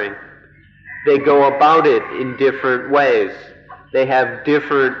suffering. They go about it in different ways. They have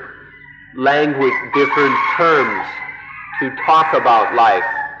different language, different terms to talk about life,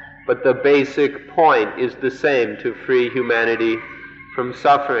 but the basic point is the same, to free humanity from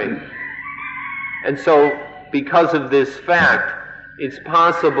suffering. And so, because of this fact, it's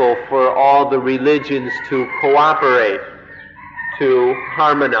possible for all the religions to cooperate, to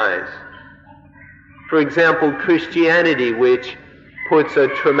harmonize. For example, Christianity, which puts a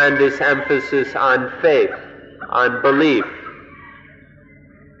tremendous emphasis on faith, on belief.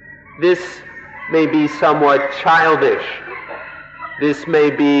 This may be somewhat childish. This may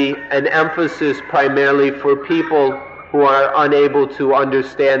be an emphasis primarily for people who are unable to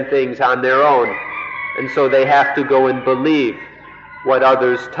understand things on their own, and so they have to go and believe what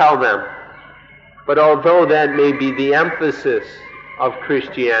others tell them. But although that may be the emphasis of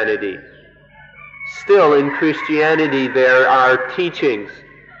Christianity, still in Christianity there are teachings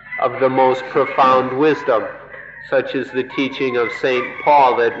of the most profound wisdom, such as the teaching of St.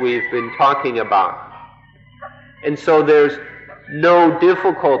 Paul that we've been talking about. And so there's no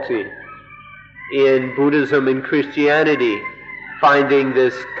difficulty in Buddhism and Christianity finding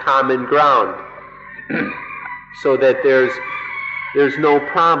this common ground, so that there's no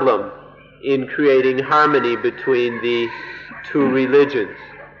problem in creating harmony between the two religions.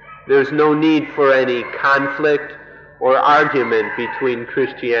 There's no need for any conflict or argument between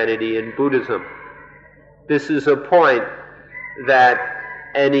Christianity and Buddhism. This is a point that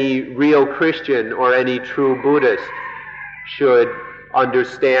any real Christian or any true Buddhist should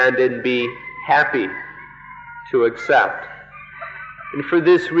understand and be happy to accept. And for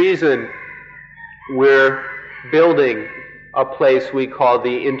this reason, we're building a place we call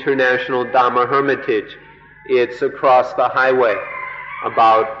the International Dhamma Hermitage. It's across the highway,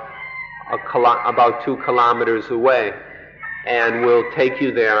 about 2 kilometers away, and we'll take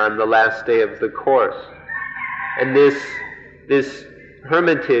you there on the last day of the course. And this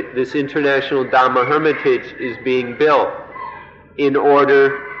hermitage, this International Dhamma Hermitage, is being built in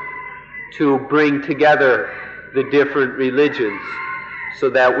order to bring together the different religions, so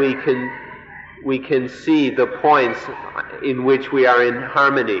that we can see the points in which we are in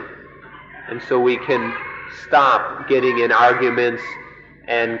harmony, and so we can stop getting in arguments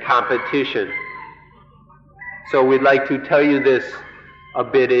and competition. So we'd like to tell you this a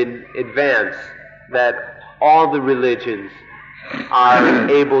bit in advance, that all the religions are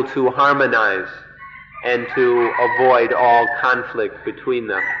able to harmonize and to avoid all conflict between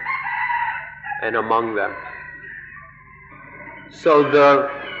them and among them. So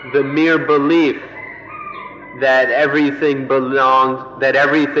the mere belief that everything belongs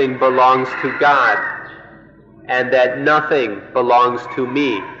to God, and that nothing belongs to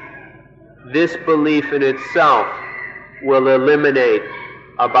me, this belief in itself will eliminate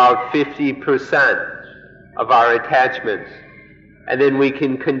about 50% of our attachments, and then we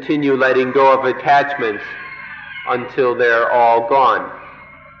can continue letting go of attachments until they're all gone.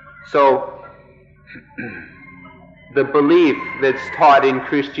 So the belief that's taught in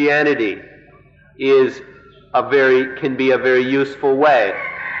Christianity can be a very useful way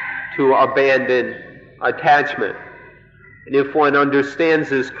to abandon attachment. And if one understands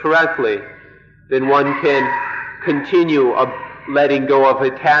this correctly, then one can continue letting go of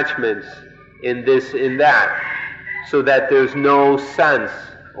attachments in this, in that, so that there's no sense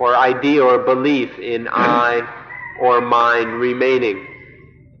or idea or belief in I or mine remaining.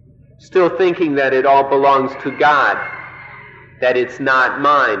 Still thinking that it all belongs to God, that it's not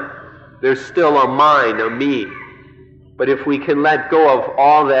mine. There's still a mine, a me. But if we can let go of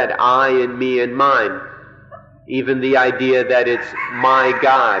all that I and me and mine, even the idea that it's my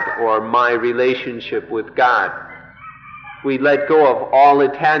God or my relationship with God, we let go of all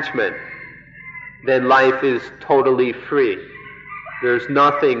attachment, then life is totally free. There's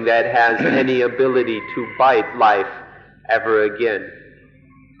nothing that has any ability to bite life ever again.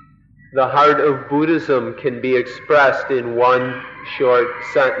 The heart of Buddhism can be expressed in one short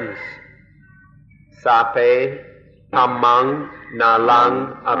sentence. Sape dhammang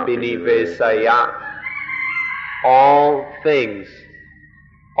nalang abhinivesaya. All things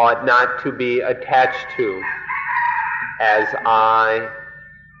ought not to be attached to as I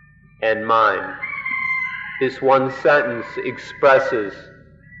and mine. This one sentence expresses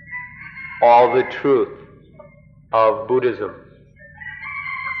all the truth of Buddhism.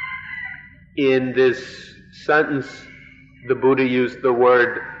 In this sentence, the Buddha used the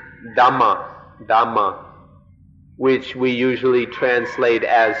word Dhamma, which we usually translate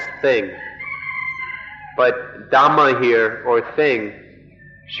as thing. But Dhamma here, or thing,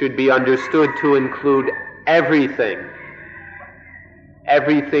 should be understood to include everything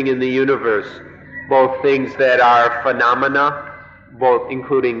in the universe, both things that are phenomena, both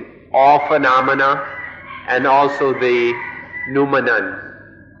including all phenomena, and also the noumenon,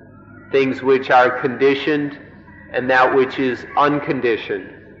 things which are conditioned and that which is unconditioned.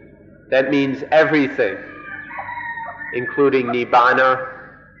 That means everything, including Nibbana,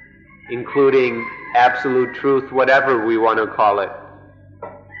 including absolute truth, whatever we want to call it,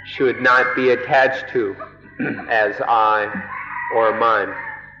 should not be attached to as I or mind.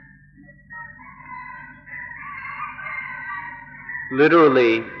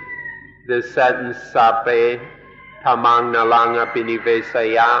 Literally, the sentence sape tamang nalang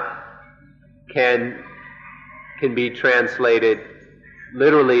apinivesaya can be translated,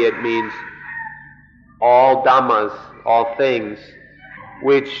 literally it means all dhammas, all things,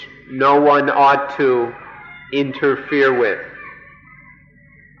 which no one ought to interfere with.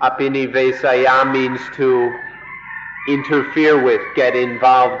 Apinivesaya means to interfere with, get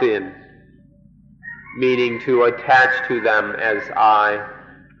involved in, meaning to attach to them as I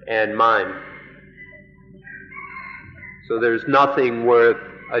and mine. So there's nothing worth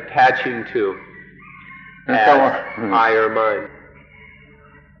attaching to as I or mine.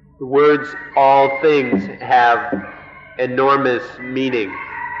 The words all things have enormous meaning.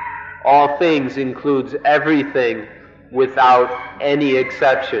 All things includes everything without any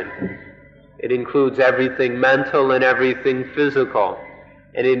exception. It includes everything mental and everything physical.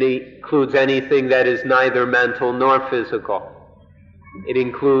 And it includes anything that is neither mental nor physical. It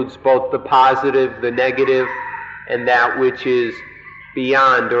includes both the positive, the negative, and that which is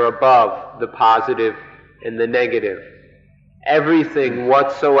beyond or above the positive and the negative. Everything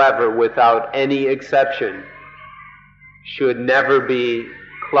whatsoever, without any exception, should never be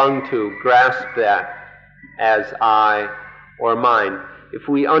clung to, grasped at as I or mine. If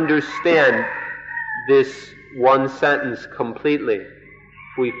we understand this one sentence completely,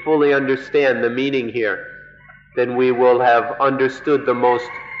 if we fully understand the meaning here, then we will have understood the most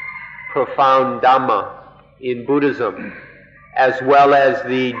profound Dhamma in Buddhism, as well as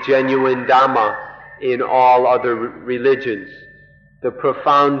the genuine Dhamma in all other religions. The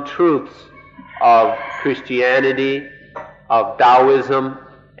profound truths of Christianity, of Taoism,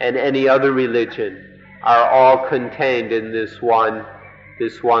 and any other religion are all contained in this one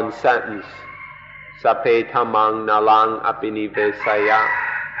sentence. Sape tamang nalang apinivesaya.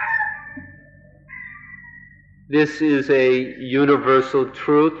 This is a universal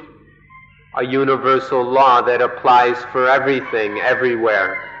truth, a universal law that applies for everything,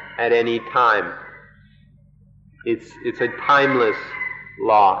 everywhere, at any time. It's a timeless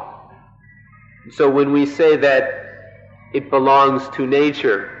law. So when we say that it belongs to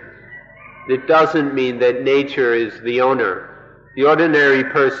nature, it doesn't mean that nature is the owner. The ordinary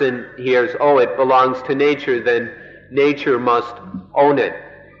person hears, oh, it belongs to nature, then nature must own it.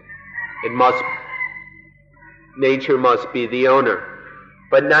 Nature must be the owner.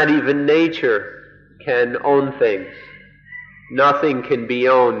 But not even nature can own things. Nothing can be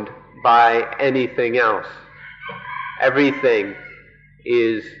owned by anything else. Everything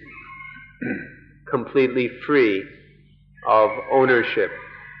is completely free of ownership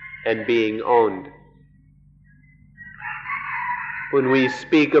and being owned. When we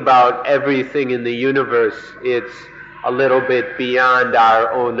speak about everything in the universe, it's a little bit beyond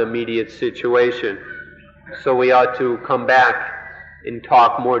our own immediate situation. So we ought to come back and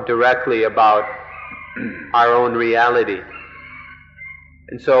talk more directly about our own reality.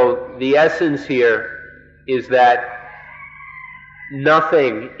 And so the essence here is that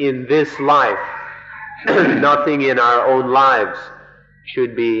nothing in this life, nothing in our own lives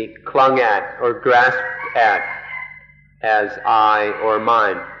should be clung at or grasped at as I or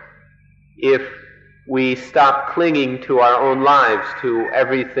mine. If we stop clinging to our own lives, to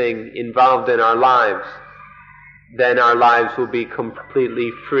everything involved in our lives, then our lives will be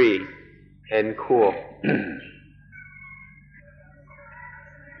completely free and cool.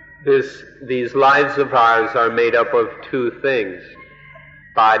 These lives of ours are made up of two things,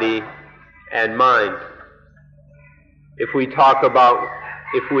 body and mind. If we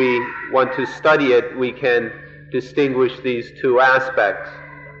want to study it, we can distinguish these two aspects,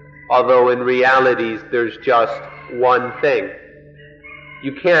 although in reality there's just one thing.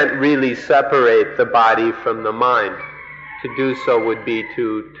 You can't really separate the body from the mind. To do so would be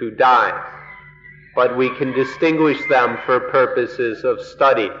to die. But we can distinguish them for purposes of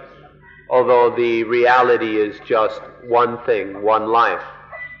study, although the reality is just one thing, one life.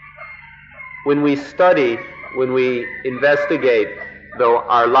 When we study, when we investigate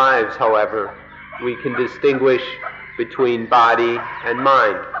our lives, however, we can distinguish between body and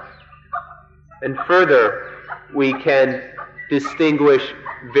mind. And further, we can distinguish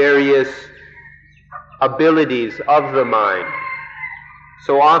various abilities of the mind.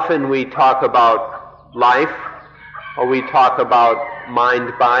 So often we talk about life, or we talk about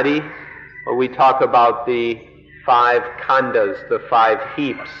mind-body, or we talk about the 5 khandas, the 5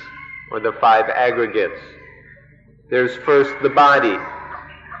 heaps, or the 5 aggregates. There's first the body,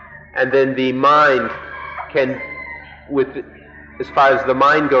 and then the mind as far as the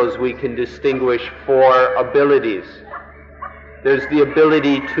mind goes, we can distinguish 4 abilities. There's the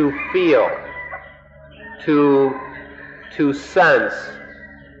ability to feel, to sense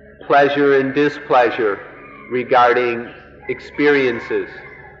pleasure and displeasure regarding experiences.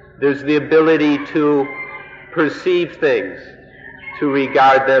 There's the ability to perceive things, to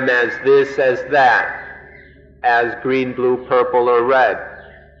regard them as this, as that, as green, blue, purple, or red.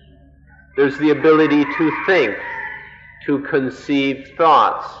 There's the ability to think, to conceive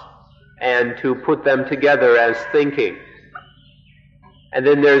thoughts, and to put them together as thinking. And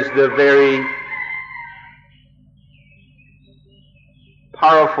then there's the very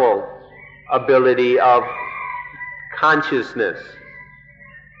powerful ability of consciousness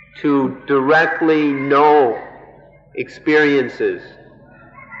to directly know experiences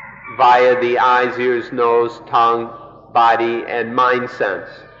via the eyes, ears, nose, tongue, body, and mind sense.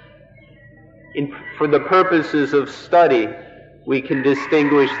 For the purposes of study, we can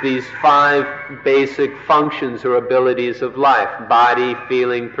distinguish these 5 basic functions or abilities of life: body,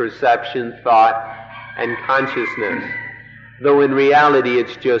 feeling, perception, thought, and consciousness. Though in reality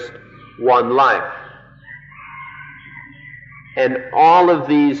it's just one life. And all of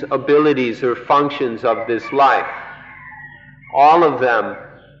these abilities or functions of this life, all of them,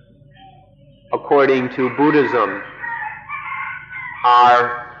 according to Buddhism,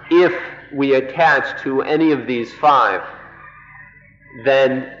 are, if we attach to any of these 5,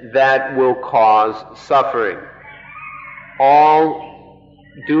 then that will cause suffering. All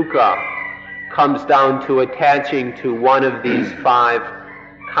dukkha comes down to attaching to one of these 5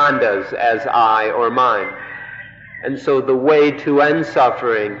 khandhas as I or mine. And so the way to end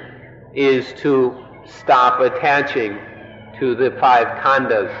suffering is to stop attaching to the 5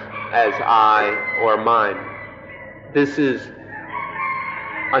 khandhas as I or mine. This is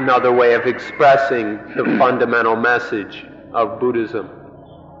another way of expressing the fundamental message of Buddhism.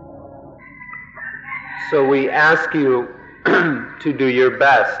 So we ask you to do your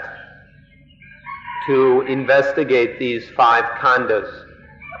best to investigate these 5 khandhas.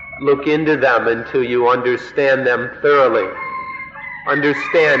 Look into them until you understand them thoroughly.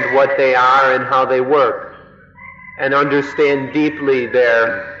 Understand what they are and how they work. And understand deeply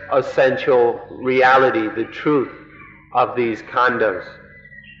their essential reality, the truth of these khandhas.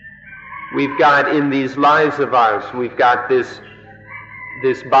 We've got in these lives of ours, we've got this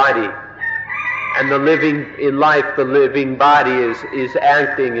body. And the living body is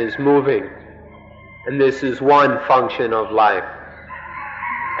acting, is moving. And this is one function of life.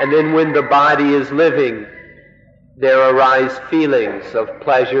 And then when the body is living, there arise feelings of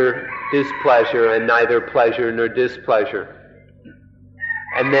pleasure, displeasure, and neither pleasure nor displeasure.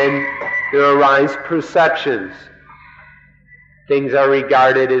 And then there arise perceptions. Things are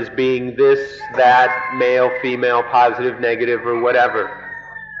regarded as being this, that, male, female, positive, negative, or whatever.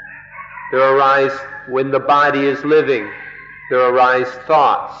 There arise, when the body is living, there arise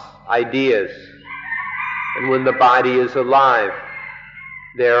thoughts, ideas. And when the body is alive,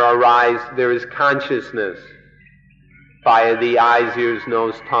 there is consciousness via the eyes, ears,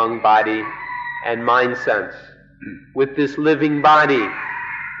 nose, tongue, body, and mind sense. With this living body,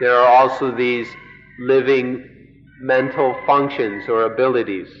 there are also these living mental functions or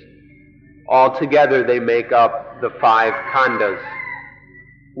abilities. Altogether, they make up the 5 khandhas.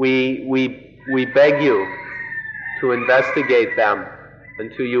 We beg you to investigate them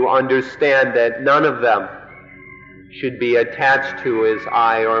until you understand that none of them should be attached to as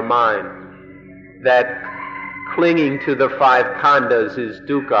I or mine. That clinging to the 5 khandhas is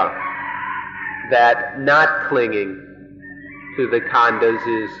dukkha. That not clinging to the khandhas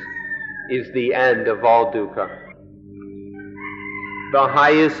is the end of all dukkha. The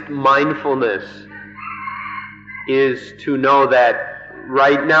highest mindfulness is to know that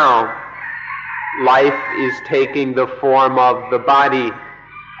right now life is taking the form of the body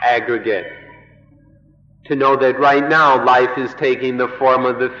aggregate. To know that right now life is taking the form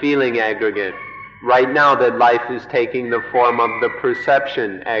of the feeling aggregate. Right now that life is taking the form of the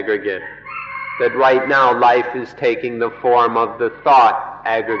perception aggregate. That right now life is taking the form of the thought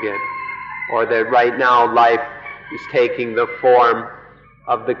aggregate. Or that right now life is taking the form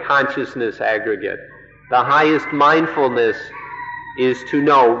of the consciousness aggregate. The highest mindfulness is to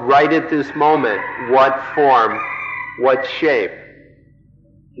know right at this moment what form, what shape,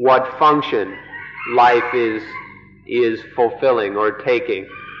 what function life is fulfilling or taking.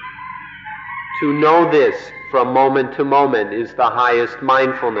 To know this from moment to moment is the highest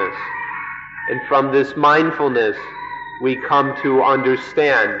mindfulness. And from this mindfulness we come to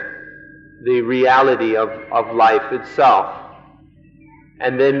understand the reality of life itself.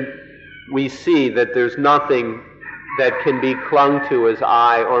 And then we see that there's nothing that can be clung to as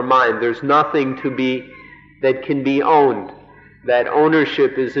I or mine. There's nothing that can be owned. that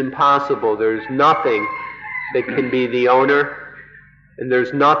ownership is impossible. There's nothing that can be the owner, and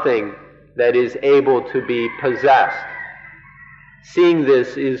there's nothing that is able to be possessed. Seeing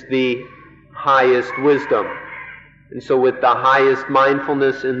this is the highest wisdom. And so with the highest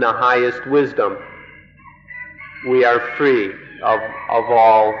mindfulness and the highest wisdom, we are free of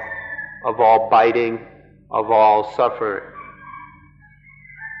all biting, of all suffering.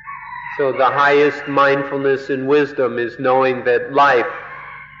 So the highest mindfulness and wisdom is knowing that life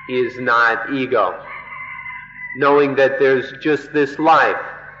is not ego. Knowing that there's just this life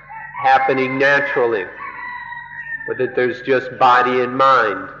happening naturally, or that there's just body and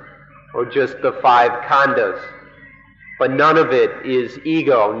mind, or just the five khandhas. But none of it is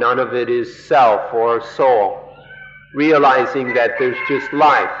ego, none of it is self or soul. Realizing that there's just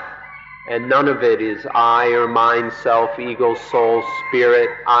life, and none of it is I or mine, self, ego, soul, spirit,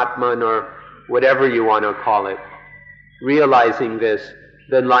 Atman, or whatever you want to call it. Realizing this,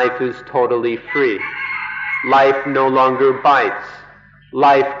 then life is totally free. Life no longer bites.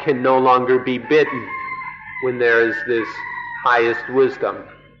 Life can no longer be bitten when there is this highest wisdom.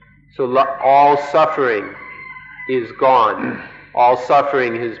 So all suffering is gone. All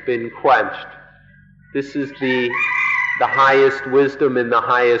suffering has been quenched. This is the highest wisdom and the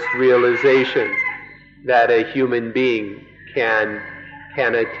highest realization that a human being can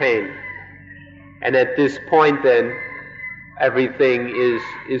attain. And at this point then, everything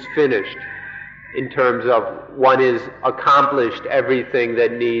is finished. In terms of one has accomplished everything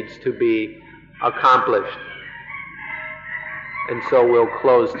that needs to be accomplished. And so we'll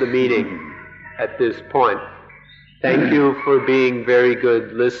close the meeting at this point. Thank you for being very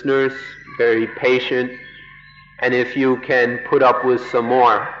good listeners, very patient. And if you can put up with some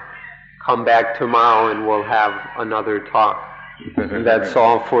more, come back tomorrow and we'll have another talk. And that's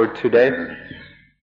all for today.